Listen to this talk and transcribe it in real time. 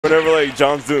Whenever like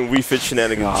John's doing WiiFit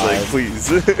shenanigans, like please.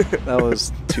 That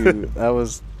was too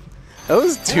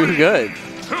good.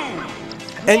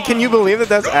 And can you believe that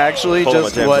that's actually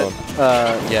just what?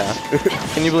 Yeah.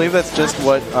 Can you believe that's just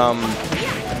what?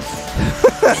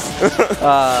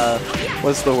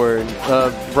 What's the word?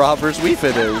 Robber's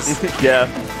WiiFit is. Yeah.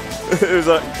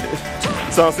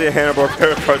 It's honestly a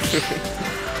Hanna-Barbera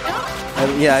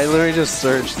cartoon. Yeah, I literally just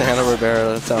searched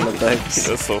Hanna-Barbera sound effects.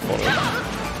 That's so funny.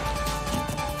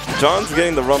 John's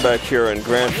getting the run back here in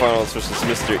Grand Finals versus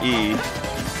Mr. E.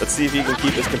 Let's see if he can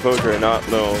keep his composure and not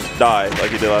die like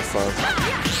he did last time.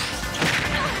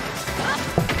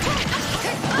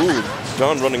 Ooh,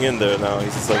 John running in there now.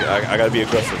 He's just like, I gotta be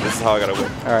aggressive. This is how I gotta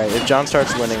win. All right, if John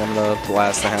starts winning, I'm gonna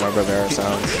blast the Hanna-Barbera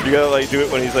sounds. You gotta like do it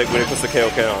when he's like when he puts the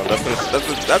KOK on. That's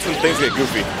when things get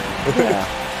goofy. Yeah.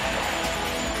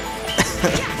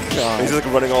 He's just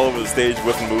like running all over the stage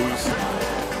with moves.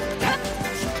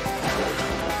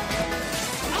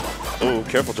 Oh,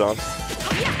 careful, John.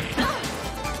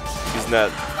 Using that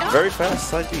very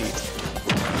fast side B.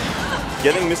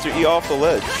 Getting Mr. E off the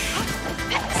ledge.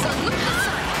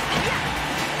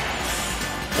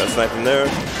 That snipe from there.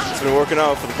 It's been working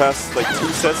out for the past like 2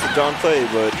 sets that John played,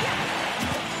 but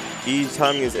E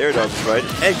timing his air dodges right.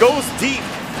 And goes deep!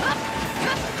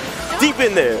 Deep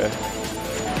in there!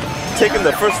 Taking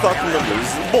the first stock from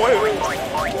numbers. Boy!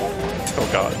 Oh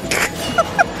god.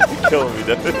 You're killing me,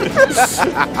 Devin.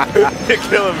 You're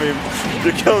killing me.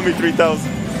 You're killing me,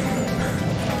 3000.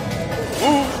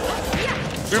 Ooh!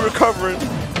 We're recovering.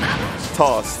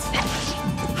 Tossed.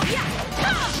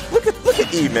 Look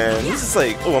at E, man. He's just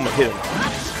like, oh, I'm gonna hit him.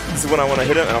 This is when I want to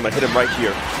hit him, and I'm gonna hit him right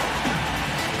here.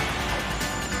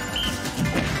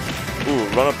 Ooh,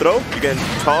 run up throw. You're getting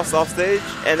tossed off stage,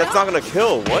 and that's not gonna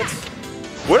kill. What?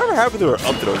 Whatever happened to her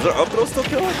up throw? Does her up throw still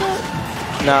kill like that?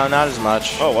 No, not as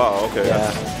much. Oh wow, okay.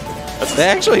 Yeah. They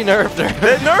actually nerfed her.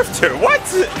 They nerfed her. What?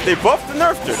 They buffed and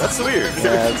nerfed her. That's weird.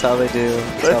 Yeah, that's how they do.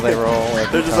 That's how they roll.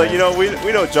 They're just like, you know, we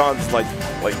know John's like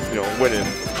you know, winning.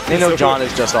 They know John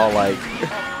is just all like.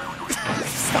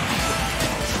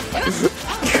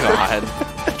 God.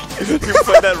 You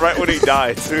put that right when he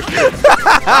died, too.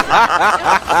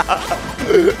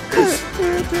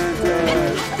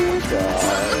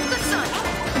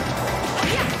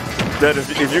 Dad,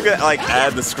 if you could like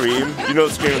add the scream, you know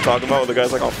the scream I'm talking about when the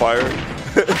guy's like on fire?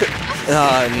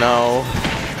 No.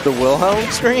 The Wilhelm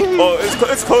scream? Oh,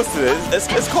 it's close to it.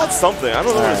 It's called something. I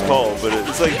don't know what it's called, but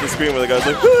it's like the scream where the guy's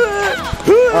like, you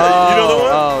know the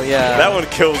one? Oh, yeah. That one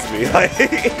kills me.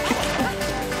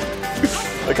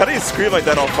 Like, how do you scream like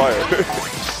that on fire?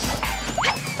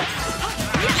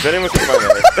 If anyone can find that.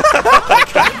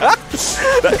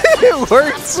 It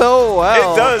worked so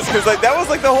well. It does, because like that was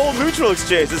like the whole neutral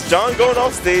exchange. It's John going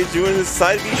off stage doing his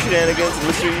side B shenanigans and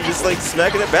Mr. E just like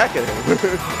smacking it back at him.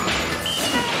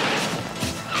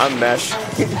 I'm Mesh.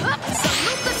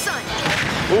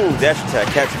 Ooh, dash attack,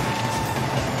 catch him.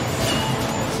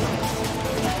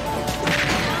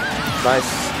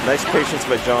 Nice patience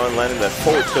by John, landing that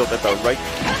forward tilt at the right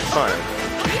time.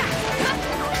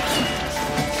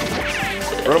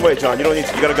 Run away, John. You don't need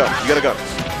to. You gotta go. You gotta go.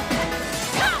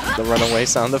 The runaway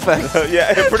sound effect.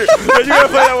 Yeah, pretty. You gotta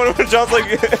play that one when John's like,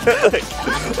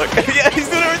 yeah, he's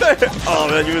doing everything. Oh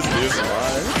man, you missed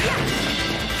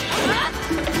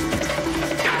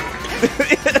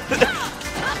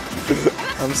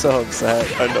I'm so upset.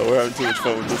 I know, we're having too much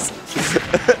fun with this.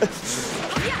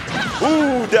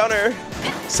 Ooh, down air.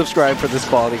 Subscribe for this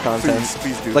quality content.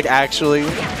 Please do. Like, actually,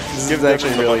 this is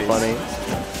actually really funny.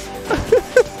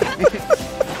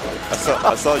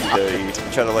 I saw you there, you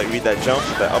trying to like read that jump,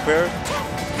 that up air.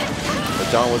 But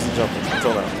John wasn't jumping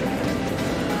until now.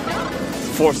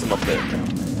 Force him up there.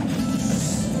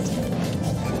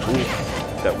 Ooh,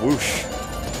 that whoosh.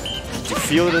 You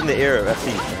feel it in the air at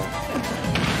feet.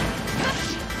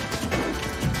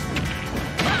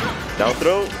 Down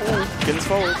throw. Ooh, getting his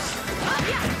forwards.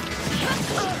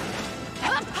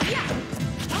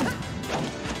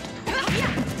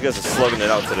 You guys are slugging it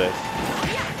out today.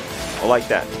 I like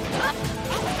that.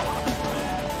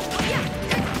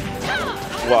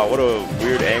 Wow, what a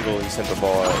weird angle he sent the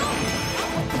ball out.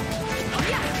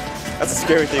 That's a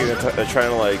scary thing. They're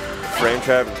trying to like frame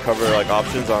trap and cover like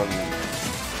options on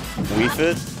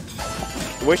WiiFit.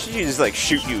 Why should she just like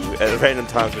shoot you at random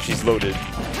times when she's loaded?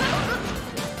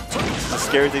 It's a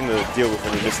scary thing to deal with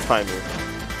when you miss timing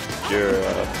your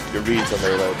reads on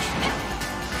their ledge.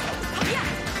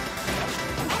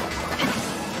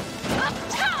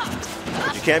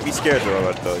 But you can't be scared of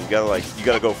it though. You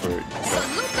gotta go for it.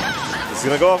 He's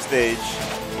gonna go off stage.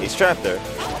 He's trapped there.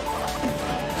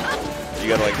 You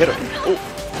gotta like hit him. Oh,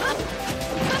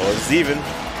 it's even.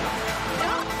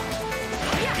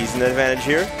 He's in advantage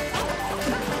here.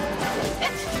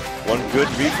 One good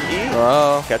read from E.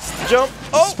 Oh. Catches the jump.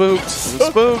 Oh! Spooked.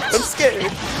 Spooked. I'm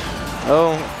scared.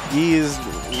 Oh, E is...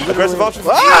 Aggressive option.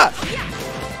 Ah!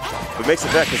 But makes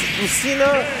it back because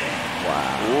Lucina.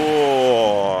 Wow.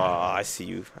 Oh, I see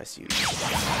you. I see you.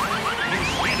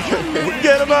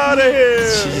 Get him out of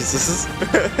here! Jesus.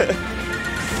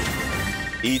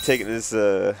 E taking this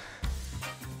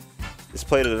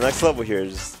play to the next level here,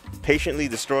 just patiently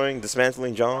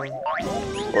dismantling John,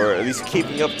 or at least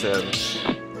keeping up to him.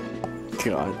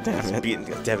 God damn it. Beating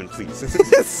Devin, please.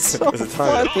 It's so there's a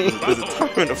time. There's a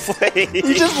time to play.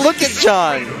 You just look at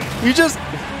John. You just,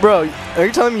 bro. Are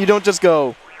you telling me you don't just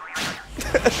go?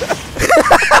 A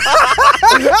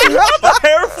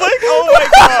hair flick? Oh my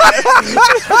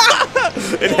god!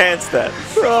 Enhance that.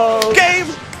 Bro. Game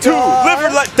 2. Live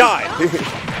or let die.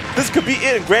 This could be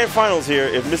it in grand finals here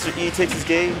if Mr. E takes his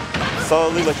game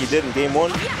solidly like he did in game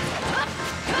 1.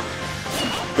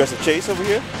 Aggressive chase over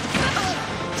here.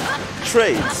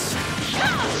 Trades.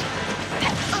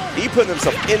 E putting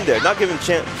himself in there, not giving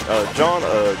John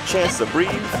a chance to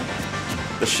breathe.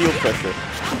 The shield pressure.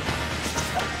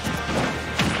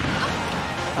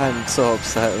 I'm so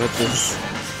upset with this.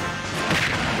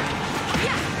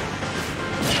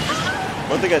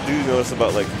 One thing I do notice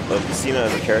about like Lucina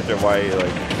as a character, why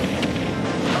like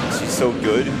she's so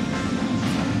good,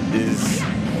 is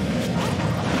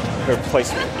her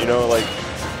placement. You know, like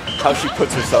how she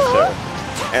puts herself there,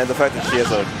 and the fact that she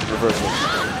has a reversal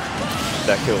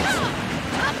that kills.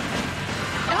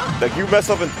 Like you mess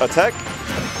up an attack,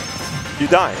 you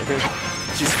die.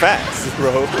 She's fast,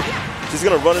 bro. She's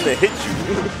gonna run in and hit you.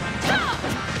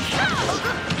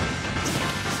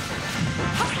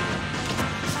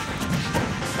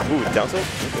 Ooh, down tilt?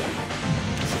 Okay.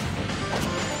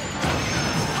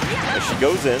 As she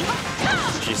goes in,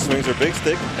 she swings her big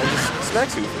stick and just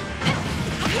smacks you.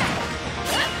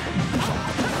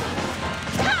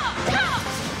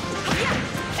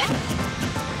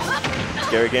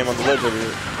 Scary game on the ledge over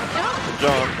here.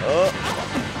 John.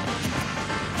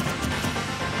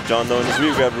 John knowing his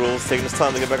re-grab rules, taking his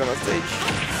time to get back on that stage.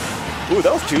 Ooh,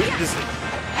 that was cute. Just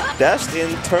dashed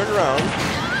in, turned around,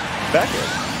 back in.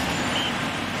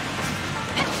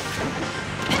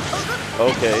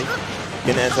 Okay.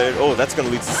 Getting anti-air. Oh, that's going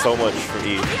to lead to so much for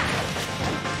E.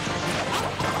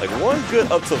 Like, one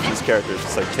good up tilt from these characters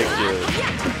just like take you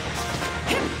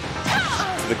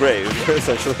to the grave,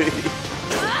 essentially.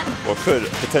 Or could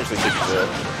potentially take you there.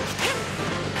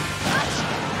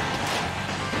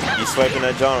 He's swiping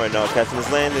at John right now, catching his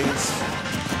landings.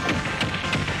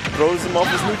 Throws him off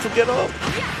his neutral get up.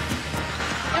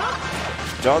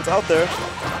 John's out there.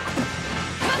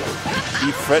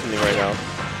 He's threatening right now.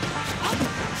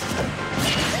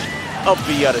 Up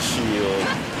B out of shield.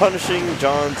 Punishing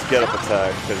John's get up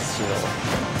attack, because, you know,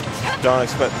 John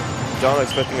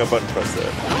expecting a button press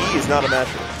there. E is not a match.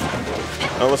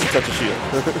 Unless you touch a shield.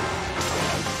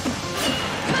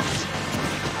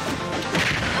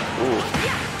 Ooh.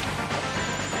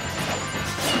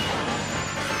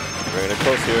 Bringing it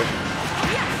close here.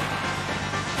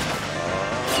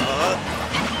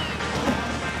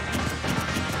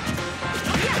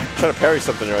 Trying to parry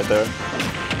something right there.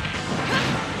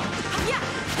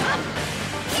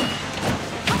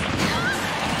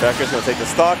 Backer's going to take the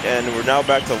stock, and we're now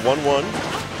back to 1-1.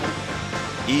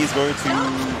 E's going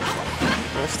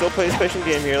to still play his patient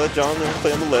game here. Let John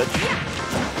play on the ledge.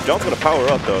 John's going to power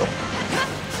up, though.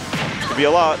 Could be a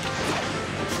lot.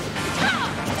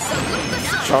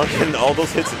 John getting all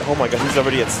those hits. Oh my god, he's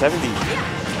already at 70.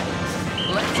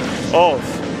 Oh,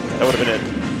 that would have been it.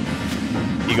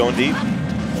 He going deep.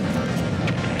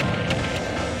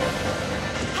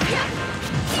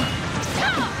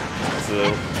 It's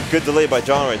a good delay by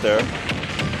John right there.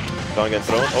 John getting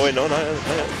thrown. Oh wait, no, not yet.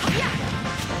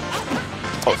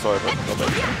 Oh, sorry, but no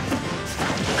bad.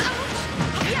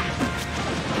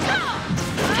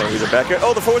 Trying to read it back here.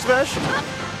 Oh, the forward smash.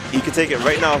 He can take it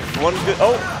right now. One good.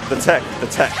 Oh, the tech.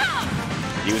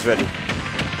 He was ready.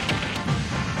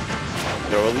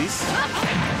 No release.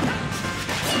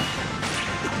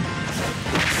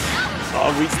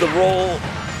 Oh, reads the roll.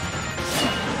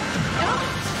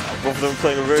 Both of them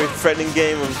playing a very threatening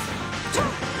game of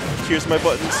here's my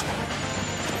buttons.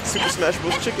 Super Smash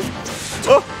Bros. Chicken.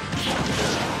 Oh!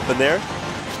 Been there.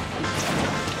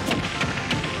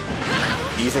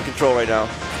 He's in control right now.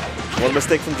 One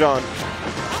mistake from John.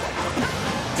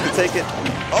 He's gonna take it.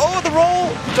 Oh, the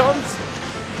roll! John's.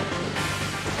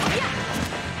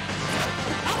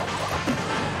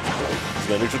 He's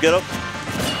gonna neutral get up.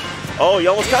 Oh, he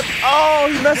almost got. Oh,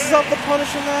 he messes up the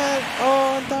punish on that.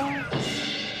 Oh, no.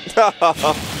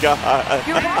 Oh, God.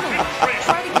 You're right.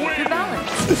 Try to keep your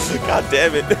balance. God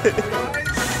damn it.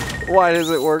 Why does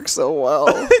it work so well?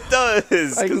 It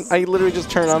does. I literally just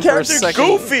turn on for a second.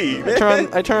 Goofy.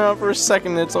 I turn on for a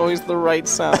second and it's always the right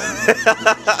sound.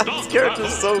 This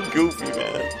character's so goofy,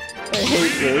 man. I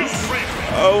hate this.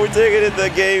 Oh, we're taking it to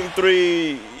game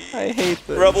 3. I hate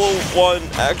this. Rebel 1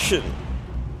 action.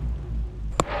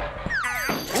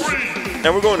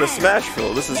 And we're going to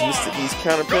Smashville. This is Mr. E's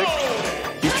counter pick.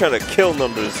 He's trying to kill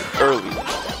numbers early.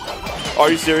 Are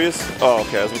you serious? Oh,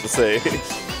 okay, I was about to say.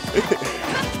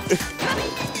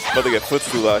 About to get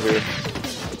footstool out here.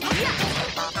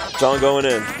 John going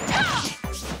in.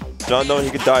 John knowing he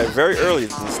could die very early in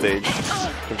the stage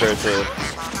compared to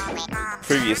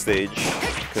previous stage,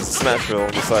 because the Smashville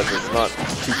decides it's not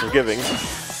too forgiving.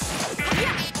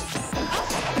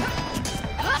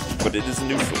 But it is a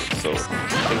neutral, so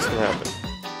things can happen.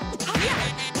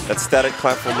 That static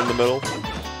platform in the middle,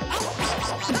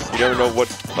 you never know what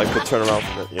could turn around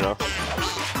from it, you know?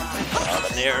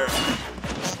 The nair.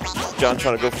 John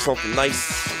trying to go for something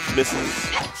nice, misses.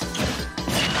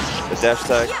 The dash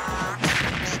tag.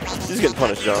 He's getting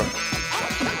punished, John.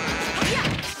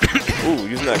 Ooh,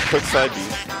 using that quick side B.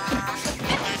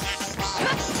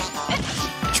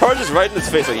 Charges right in his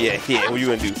face, like, yeah, what are you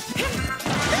gonna do?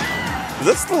 Does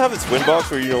that still have its win box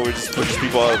where, you know, it just pushes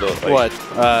people out of the... Like, what?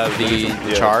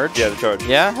 The charge? Yeah, the charge.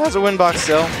 Yeah, it has a win box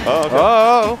still. Oh, okay.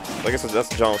 Oh! I guess that's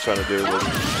what John was trying to do. But...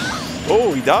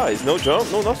 Oh, he dies. No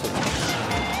jump, no nothing.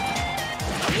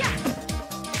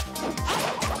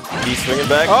 He's swinging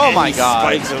back. Oh my god.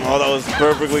 Spikes him. Oh, that was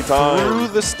perfectly timed. Through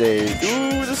the stage.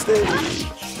 Through the stage.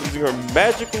 Using her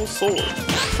magical sword.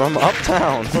 From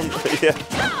uptown. Yeah,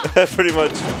 pretty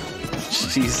much.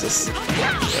 Jesus.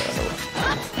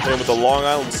 And with the Long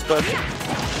Island special.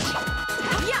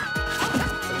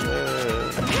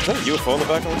 Is that a UFO in the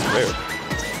background? It's rare.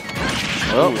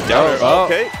 Oh, down there. Oh.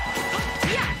 Okay.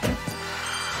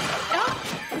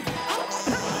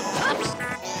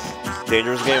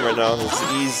 Dangerous game right now. It's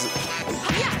E's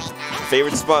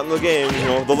favorite spot in the game, you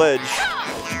know, the ledge.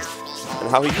 And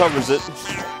how he covers it.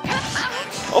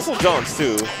 Also John's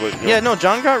too, but... You know. Yeah, no,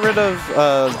 John got rid of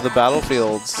the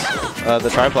battlefields, the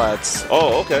triplats.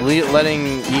 Oh, okay.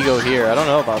 Letting E go here. I don't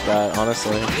know about that,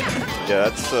 honestly. Yeah,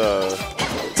 that's...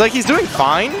 It's like he's doing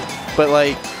fine, but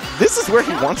like, this is where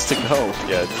he wants to go.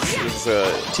 Yeah, this is...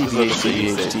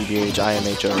 TBH,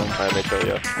 IMHO. IMHO,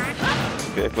 yeah.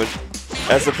 Okay, but...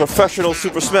 As a professional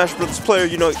Super Smash Bros. Player,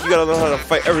 you know, you gotta know how to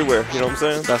fight everywhere, you know what I'm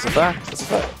saying? That's a fact. That's a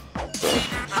fact. So.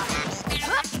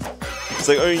 It's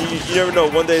like, I mean, you never know,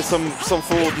 one day some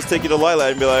fool will just take you to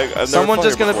Lilac and be like, I've never Someone's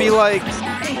just gonna be like,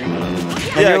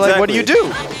 and you're like, what do you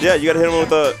do? Yeah, you gotta hit him with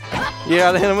the... You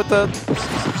gotta hit him with the...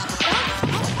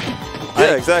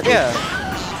 Yeah, exactly. Yeah.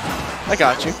 I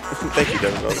got you. Thank you,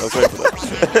 Devin. I was waiting for that.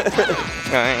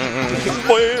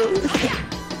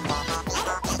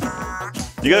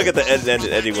 You gotta get the end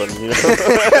Eddie one, you know?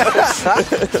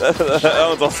 That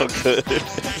one's also good.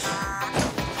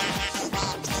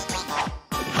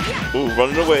 Ooh,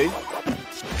 running away.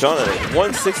 John at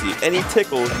 160. Any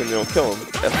tickle can, you know, kill him.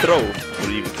 A throw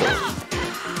would even kill him.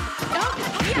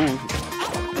 Ooh.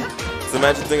 It's the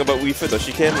magic thing about WiiFit though.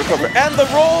 She can recover. And the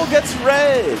roll gets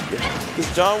red! Because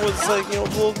John was like, you know, a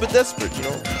little bit desperate, you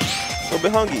know? A little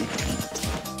bit hungry.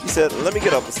 He said, let me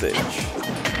get off the stage.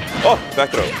 Oh, back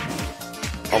throw.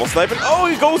 Almost sniping. Oh,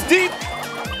 he goes deep!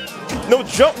 No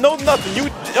jump, no nothing.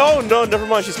 Oh no, never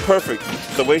mind. She's perfect.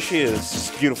 The way she is,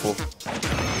 she's beautiful.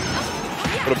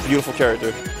 What a beautiful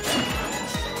character.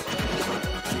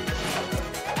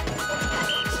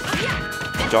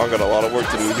 John got a lot of work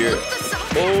to do here.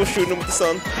 Oh, shooting him with the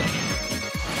sun.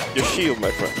 Your shield,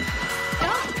 my friend.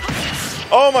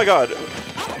 Oh my god.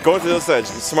 Going to the other side.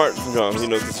 Smart John. You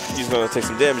know, he's going to take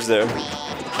some damage there.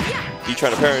 He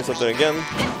trying to parry something again.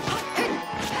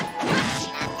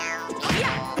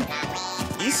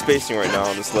 He's spacing right now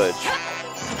on this ledge.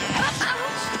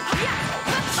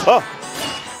 Oh!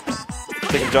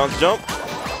 Taking John's jump.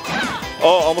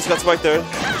 Oh, almost got spiked there.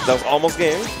 That was almost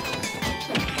game.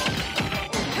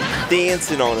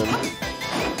 Dancing on him.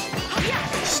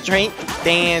 Straight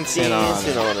dancing on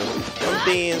him. I'm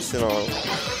dancing on him.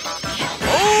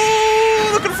 Oh,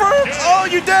 looking for him. Oh,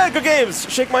 you're dead. Good games.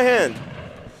 Shake my hand.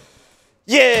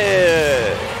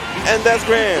 Yeah! And that's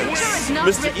grand.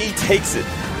 Mr. E takes it.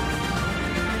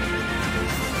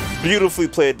 Beautifully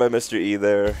played by Mr. E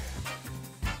there.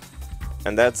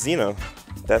 And that's Xeno.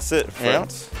 That's it,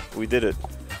 friends. Yeah. We did it.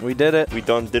 We did it. We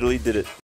done diddly did it.